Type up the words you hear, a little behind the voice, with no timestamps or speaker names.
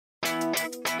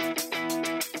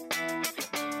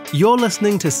You're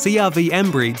listening to CRV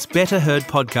Insight's Better Heard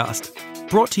podcast,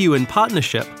 brought to you in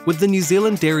partnership with the New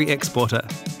Zealand Dairy Exporter.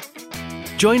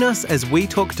 Join us as we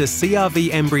talk to CRV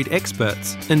Insight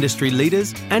experts, industry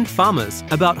leaders and farmers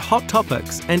about hot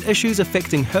topics and issues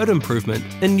affecting herd improvement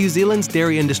in New Zealand's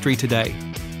dairy industry today.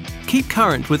 Keep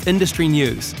current with industry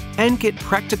news and get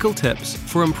practical tips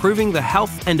for improving the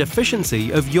health and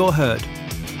efficiency of your herd.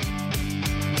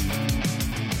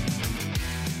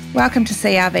 Welcome to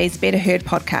CRV's Better Heard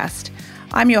podcast.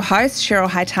 I'm your host, Cheryl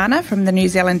Haitana from the New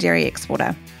Zealand Dairy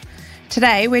Exporter.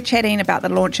 Today we're chatting about the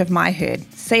launch of myHERD,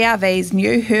 CRV's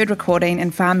new herd recording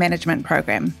and farm management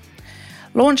program.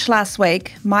 Launched last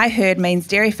week, myHERD means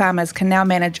dairy farmers can now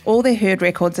manage all their herd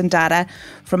records and data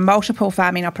from multiple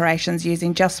farming operations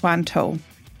using just one tool.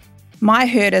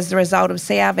 myHERD is the result of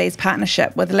CRV's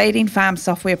partnership with leading farm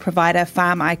software provider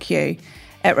FarmIQ.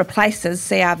 It replaces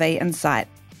CRV InSight.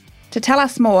 To tell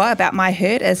us more about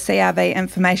myHERD is CRV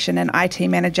Information and IT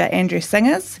Manager Andrew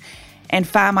Singers and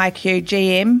FarmIQ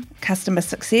GM Customer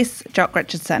Success Jock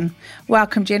Richardson.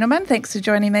 Welcome, gentlemen. Thanks for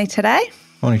joining me today.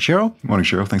 Morning, Cheryl. Morning,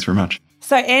 Cheryl. Thanks very much.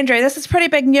 So, Andrew, this is pretty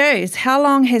big news. How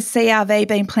long has CRV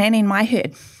been planning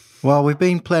myHERD? Well, we've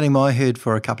been planning myHERD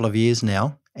for a couple of years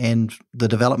now, and the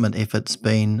development effort's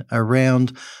been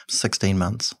around 16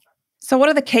 months. So what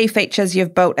are the key features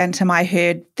you've built into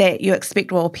myHERD that you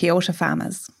expect will appeal to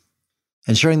farmers?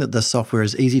 Ensuring that the software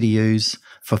is easy to use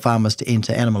for farmers to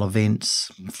enter animal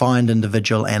events, find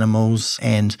individual animals,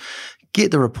 and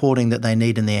get the reporting that they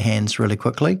need in their hands really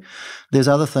quickly. There's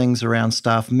other things around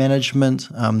staff management.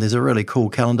 There's a really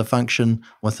cool calendar function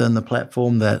within the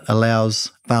platform that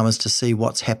allows farmers to see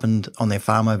what's happened on their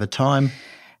farm over time.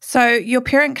 So your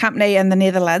parent company in the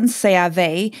Netherlands,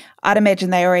 CRV, I'd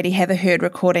imagine they already have a herd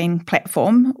recording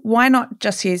platform. Why not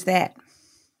just use that?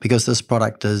 Because this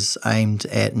product is aimed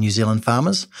at New Zealand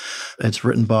farmers. It's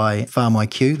written by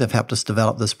FarmIQ. They've helped us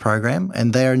develop this program,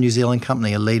 and they're a New Zealand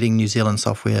company, a leading New Zealand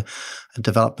software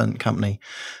development company.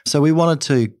 So we wanted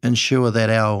to ensure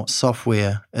that our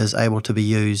software is able to be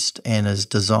used and is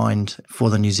designed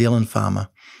for the New Zealand farmer.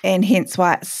 And hence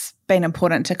why it's been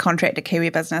important to contract a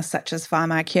Kiwi business such as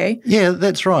FarmIQ. Yeah,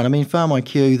 that's right. I mean,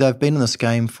 FarmIQ, they've been in this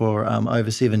game for over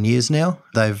 7 years now.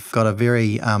 They've got a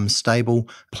very stable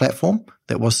platform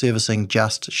that was servicing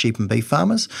just sheep and beef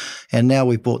farmers. And now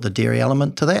we've brought the dairy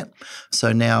element to that.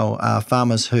 So now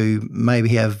farmers who maybe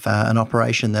have an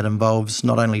operation that involves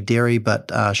not only dairy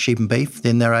but sheep and beef,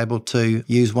 then they're able to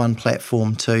use one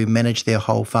platform to manage their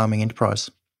whole farming enterprise.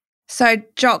 So,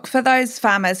 Jock, for those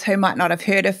farmers who might not have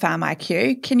heard of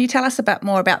FarmIQ, can you tell us a bit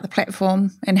more about the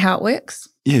platform and how it works?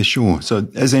 Yeah, sure. So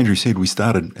as Andrew said, we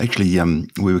started,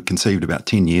 we were conceived about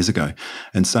 10 years ago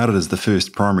and started as the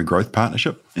first primary growth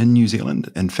partnership in New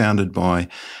Zealand and founded by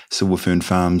Silver Fern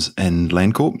Farms and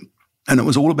Landcorp. And it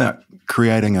was all about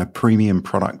creating a premium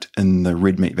product in the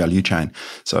red meat value chain.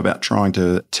 So about trying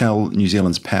to tell New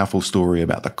Zealand's powerful story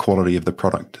about the quality of the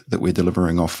product that we're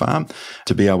delivering off farm,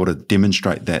 to be able to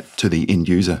demonstrate that to the end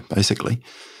user, basically.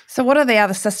 So what are the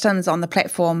other systems on the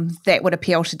platform that would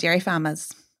appeal to dairy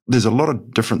farmers? There's a lot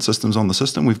of different systems on the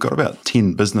system. We've got about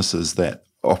 10 businesses that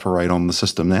operate on the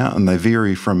system now, and they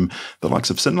vary from the likes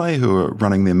of Synlait, who are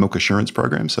running their milk assurance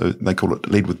program. So they call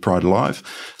it Lead with Pride Live.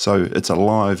 So it's a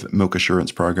live milk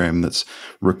assurance program that's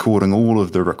recording all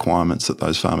of the requirements that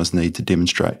those farmers need to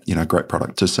demonstrate, great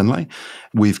product to Synlait.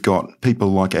 We've got people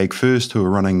like Ag First who are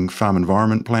running farm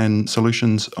environment plan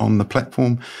solutions on the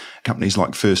platform. Companies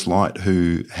like First Light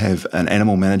who have an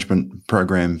animal management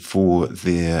program for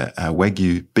their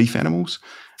Wagyu beef animals.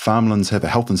 Farmlands have a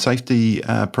health and safety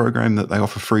program that they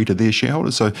offer free to their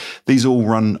shareholders. So these all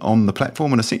run on the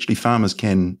platform, and essentially farmers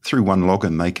can, through one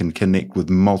login, they can connect with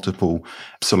multiple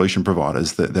solution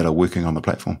providers that are working on the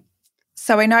platform.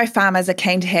 So we know farmers are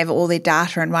keen to have all their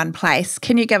data in one place.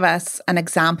 Can you give us an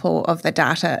example of the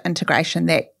data integration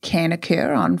that can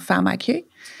occur on FarmIQ?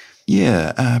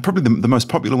 Yeah, probably the most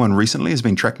popular one recently has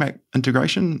been TrackMap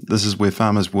integration. This is where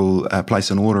farmers will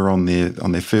place an order on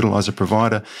their fertiliser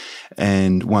provider,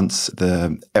 and once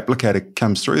the applicator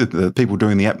comes through, the people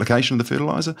doing the application of the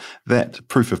fertiliser, that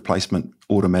proof of placement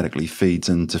automatically feeds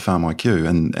into FarmIQ.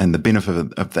 And the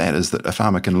benefit of that is that a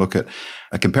farmer can look at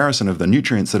a comparison of the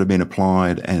nutrients that have been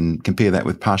applied and compare that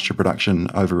with pasture production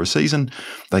over a season.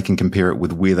 They can compare it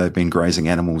with where they've been grazing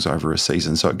animals over a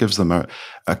season. So it gives them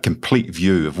a complete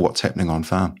view of what's happening on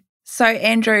farm. So,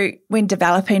 Andrew, when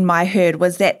developing myHERD,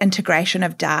 was that integration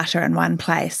of data in one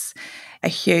place a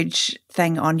huge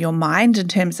thing on your mind in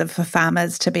terms of for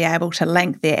farmers to be able to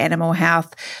link their animal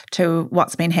health to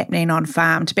what's been happening on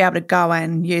farm, to be able to go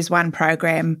and use one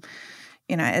program,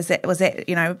 Was that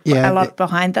a lot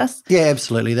behind this? Yeah,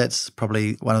 absolutely. That's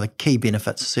probably one of the key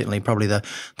benefits, certainly probably the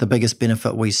biggest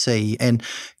benefit we see. And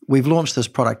we've launched this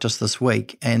product just this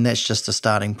week, and that's just a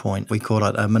starting point. We call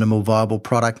it a minimal viable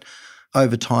product.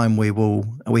 Over time,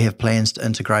 we have plans to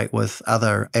integrate with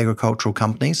other agricultural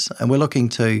companies, and we're looking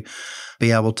to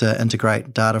be able to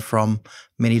integrate data from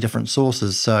many different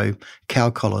sources. So cow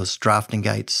collars, drafting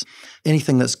gates,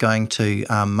 anything that's going to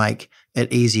make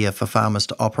it easier for farmers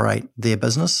to operate their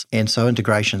business. And so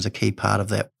integration is a key part of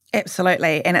that.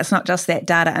 Absolutely. And it's not just that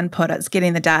data input, it's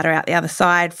getting the data out the other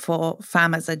side. For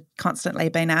farmers are constantly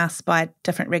being asked by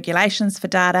different regulations for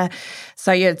data.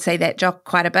 So you'd see that, Jock,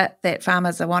 quite a bit, that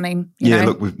farmers are wanting,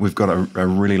 Look, we've got a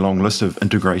really long list of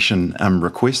integration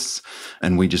requests,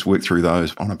 and we just work through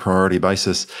those on a priority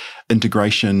basis.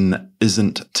 Integration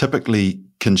isn't typically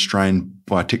constrained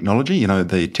by technology.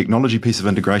 The technology piece of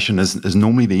integration is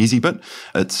normally the easy bit.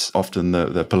 It's often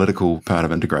the political part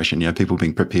of integration. People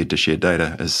being prepared to share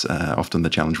data is often the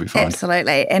challenge we find.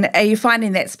 Absolutely. And are you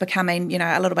finding that's becoming,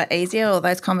 a little bit easier, or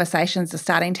those conversations are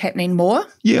starting to happening more?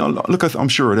 Yeah, look, I'm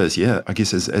sure it is. Yeah, I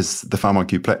guess as the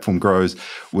FarmIQ platform grows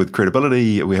with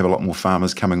credibility, we have a lot more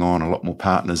farmers coming on, a lot more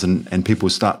partners, and people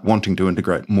start wanting to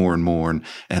integrate more and more. And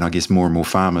I guess more and more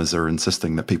farmers are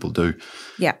insisting that people do.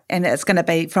 Yeah, and it's going to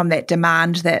be from that demand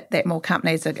that more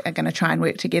companies are going to try and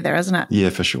work together, isn't it? Yeah,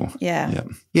 for sure. Yeah,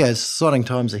 it's exciting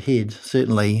times ahead,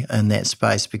 certainly in that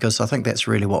space, because I think that's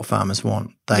really what farmers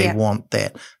want. They want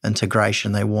that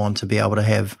integration. They want to be able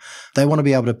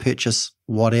to purchase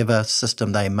whatever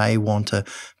system they may want to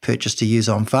purchase to use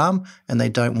on farm, and they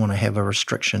don't want to have a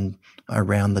restriction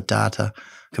around the data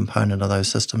component of those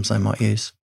systems they might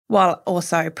use. While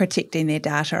also protecting their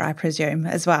data, I presume,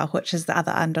 as well, which is the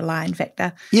other underlying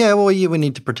factor. Yeah, we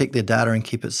need to protect their data and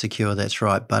keep it secure, that's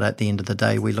right. But at the end of the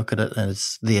day, we look at it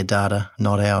as their data,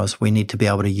 not ours. We need to be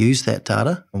able to use that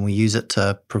data, and we use it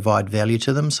to provide value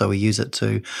to them. So we use it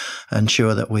to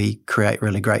ensure that we create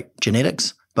really great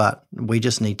genetics, but we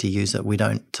just need to use it. We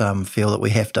don't feel that we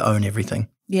have to own everything.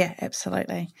 Yeah,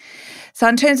 absolutely. So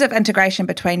in terms of integration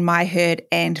between myHERD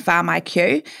and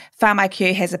FarmIQ,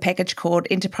 FarmIQ has a package called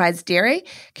Enterprise Dairy.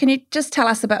 Can you just tell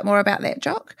us a bit more about that,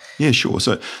 Jock? Yeah, sure.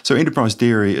 So Enterprise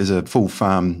Dairy is a full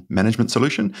farm management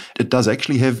solution. It does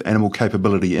actually have animal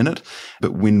capability in it,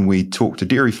 but when we talk to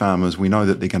dairy farmers, we know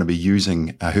that they're going to be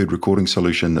using a herd recording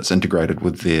solution that's integrated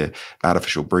with their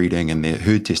artificial breeding and their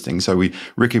herd testing. So we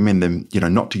recommend them,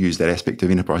 not to use that aspect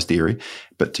of Enterprise Dairy,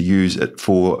 but to use it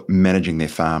for managing their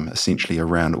farm, essentially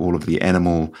around all of the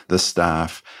animal, the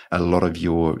staff, a lot of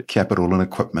your capital and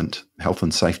equipment, health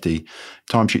and safety,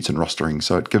 timesheets and rostering.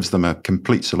 So it gives them a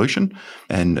complete solution.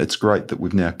 And it's great that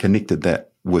we've now connected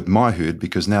that with myHERD,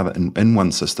 because now that in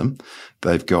one system,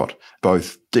 they've got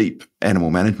both deep animal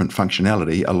management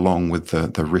functionality along with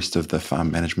the rest of the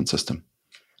farm management system.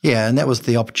 Yeah, and that was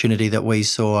the opportunity that we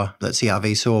saw, that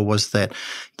CRV saw, was that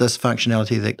this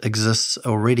functionality that exists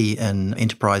already in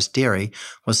Enterprise Dairy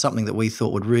was something that we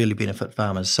thought would really benefit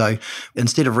farmers. So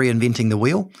instead of reinventing the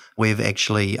wheel, we've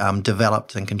actually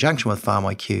developed, in conjunction with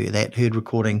FarmIQ, that herd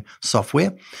recording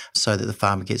software so that the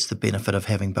farmer gets the benefit of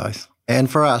having both. And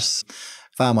for us,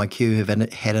 FarmIQ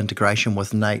have had integration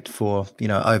with Nate for,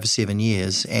 over 7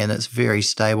 years, and it's very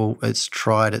stable. It's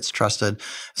tried, it's trusted.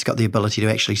 It's got the ability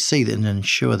to actually see and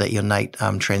ensure that your Nate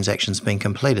transaction's been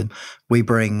completed. We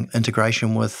bring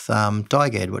integration with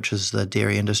DIGAD, which is the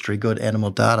Dairy Industry Good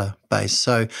Animal Database.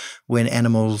 So when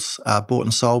animals are bought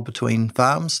and sold between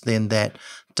farms, then that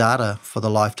data for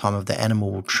the lifetime of the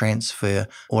animal will transfer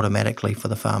automatically for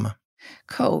the farmer.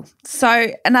 Cool.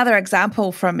 So another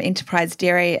example from Enterprise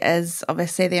Dairy is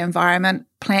obviously the environment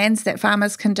plans that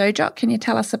farmers can do. Jock, can you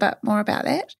tell us a bit more about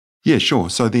that? Yeah, sure.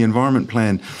 So the environment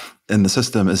plan in the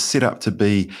system is set up to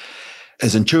be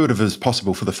as intuitive as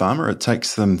possible for the farmer. It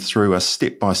takes them through a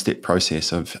step-by-step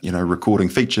process of, recording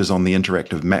features on the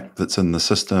interactive map that's in the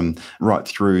system, right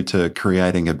through to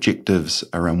creating objectives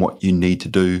around what you need to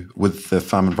do with the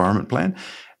farm environment plan.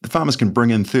 The farmers can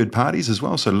bring in third parties as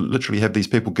well, so literally have these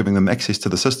people giving them access to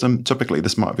the system. Typically,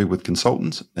 this might be with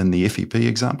consultants in the FEP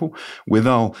example, where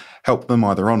they'll help them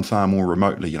either on farm or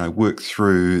remotely, work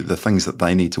through the things that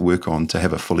they need to work on to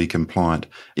have a fully compliant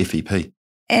FEP.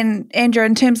 And Andrew,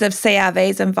 in terms of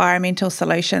CRV's environmental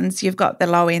solutions, you've got the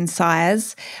low-end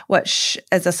sires, which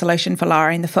is a solution for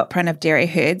lowering the footprint of dairy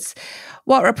herds.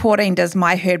 What reporting does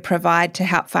myHERD provide to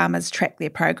help farmers track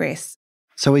their progress?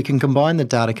 So we can combine the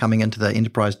data coming into the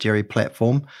Enterprise Dairy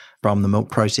platform from the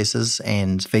milk processors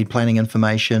and feed planning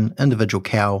information, individual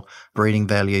cow breeding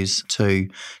values to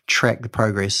track the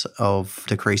progress of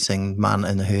decreasing mun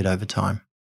in the herd over time.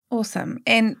 Awesome.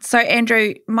 And so,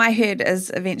 Andrew, myHERD is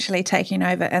eventually taking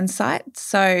over InSight.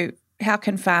 So how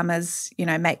can farmers,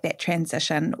 make that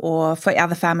transition? Or for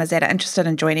other farmers that are interested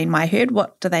in joining myHERD,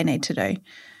 what do they need to do?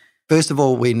 First of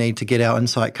all, we need to get our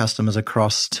InSight customers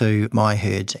across to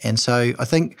myHERD. And so I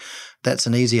think that's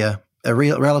a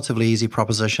relatively easy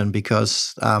proposition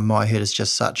because myHERD is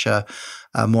just such a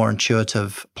more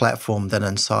intuitive platform than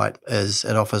InSight is.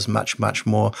 It offers much, much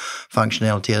more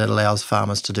functionality. It allows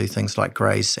farmers to do things like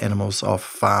graze animals off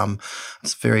farm.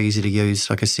 It's very easy to use,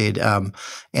 like I said,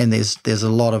 and there's a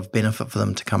lot of benefit for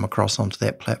them to come across onto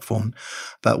that platform.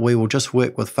 But we will just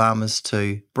work with farmers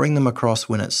to bring them across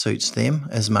when it suits them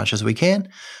as much as we can.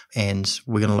 And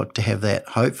we're going to look to have that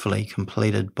hopefully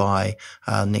completed by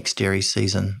next dairy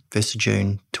season, 1st of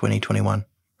June 2021.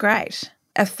 Great.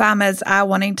 If farmers are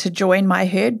wanting to join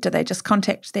myHERD, do they just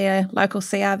contact their local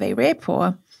CRV rep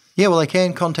or? Yeah, well, they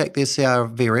can contact their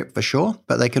CRV rep for sure,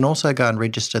 but they can also go and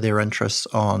register their interests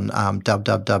on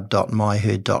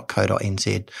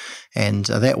www.myherd.co.nz. And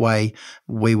that way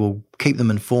we will keep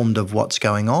them informed of what's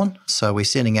going on. So we're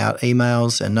sending out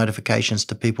emails and notifications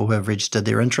to people who have registered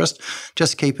their interest,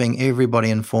 just keeping everybody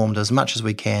informed as much as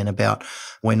we can about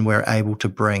when we're able to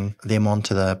bring them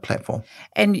onto the platform.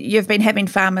 And you've been having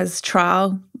farmers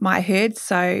trial myHERD,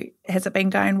 so has it been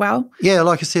going well? Yeah,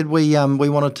 like I said, we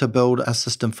wanted to build a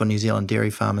system for New Zealand dairy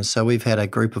farmers. So we've had a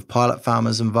group of pilot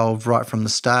farmers involved right from the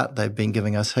start. They've been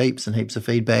giving us heaps and heaps of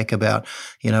feedback about,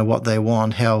 what they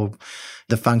want, how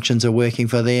the functions are working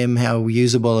for them, how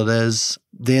usable it is.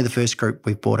 They're the first group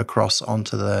we've brought across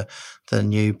onto the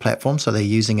new platform. So they're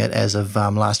using it as of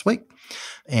last week,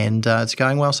 and it's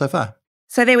going well so far.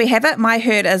 So there we have it.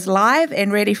 myHERD is live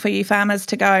and ready for you farmers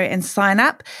to go and sign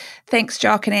up. Thanks,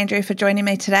 Jock and Andrew, for joining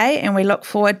me today, and we look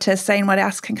forward to seeing what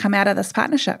else can come out of this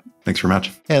partnership. Thanks very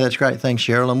much. Yeah, that's great. Thanks,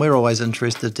 Cheryl. And we're always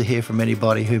interested to hear from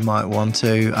anybody who might want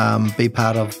to be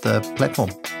part of the platform.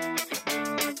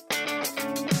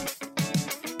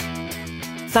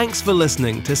 Thanks for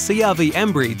listening to CRV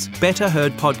Ambreed's Better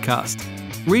Heard podcast.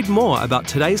 Read more about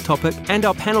today's topic and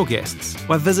our panel guests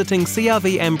by visiting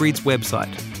CRV Ambreed's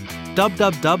website,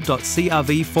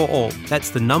 www.crv4all, that's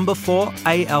the number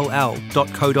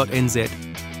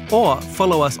 4all.co.nz, or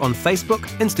follow us on Facebook,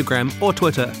 Instagram or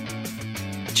Twitter.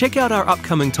 Check out our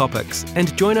upcoming topics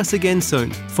and join us again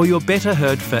soon for your Better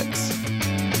Heard fix.